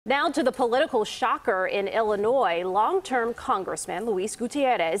Now to the political shocker in Illinois. Long-term Congressman Luis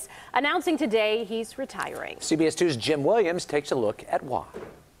Gutierrez announcing today he's retiring. CBS 2's Jim Williams takes a look at why.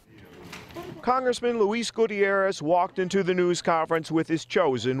 Congressman Luis Gutierrez walked into the news conference with his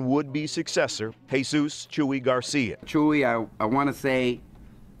chosen would-be successor, Jesus Chuy Garcia. Chuy, I want to say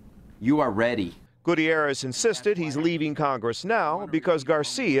you are ready. Gutierrez insisted he's leaving Congress now because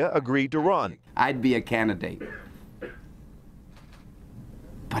Garcia agreed to run. I'd be a candidate,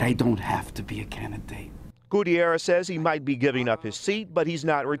 but I don't have to be a candidate. Gutierrez says he might be giving up his seat, but he's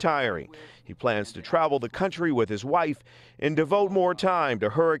not retiring. He plans to travel the country with his wife and devote more time to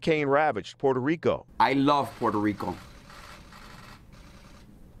hurricane-ravaged Puerto Rico. I love Puerto Rico.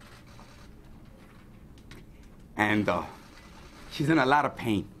 And she's in a lot of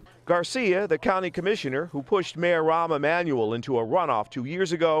pain. Garcia, the county commissioner who pushed Mayor Rahm Emanuel into a runoff 2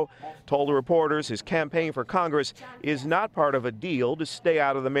 years ago, told the reporters his campaign for Congress is not part of a deal to stay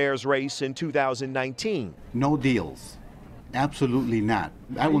out of the mayor's race in 2019. No deals. Absolutely not.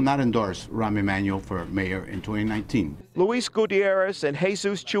 I will not endorse Rahm Emanuel for mayor in 2019. Luis Gutierrez and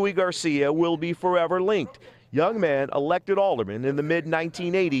Jesus Chuy Garcia will be forever linked. Young man elected alderman in the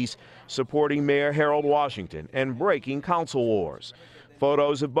mid-1980s, supporting Mayor Harold Washington and breaking council wars.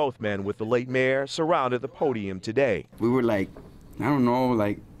 Photos of both men with the late mayor surrounded the podium today. We were like, I don't know,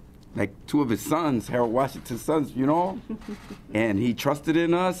 like two of his sons, Harold Washington's sons, you know? And he trusted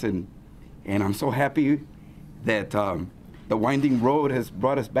in us, and I'm so happy that the winding road has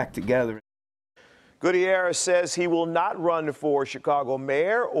brought us back together. Gutierrez says he will not run for Chicago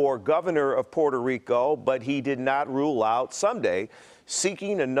mayor or governor of Puerto Rico, but he did not rule out someday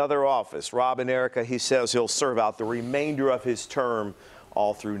seeking another office. Rob and Erica, he says he'll serve out the remainder of his term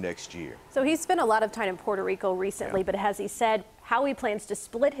all through next year. So he's spent a lot of time in Puerto Rico recently, but has he said how he plans to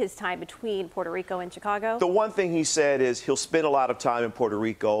split his time between Puerto Rico and Chicago? The one thing he said is he'll spend a lot of time in Puerto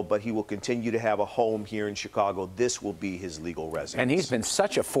Rico, but he will continue to have a home here in Chicago. This will be his legal residence. And he's been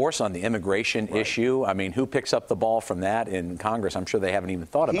such a force on the immigration issue. I mean, who picks up the ball from that in Congress? I'm sure they haven't even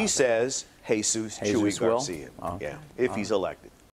thought about it. He says Jesus Chuy Garcia, will? Oh. Yeah, if he's elected.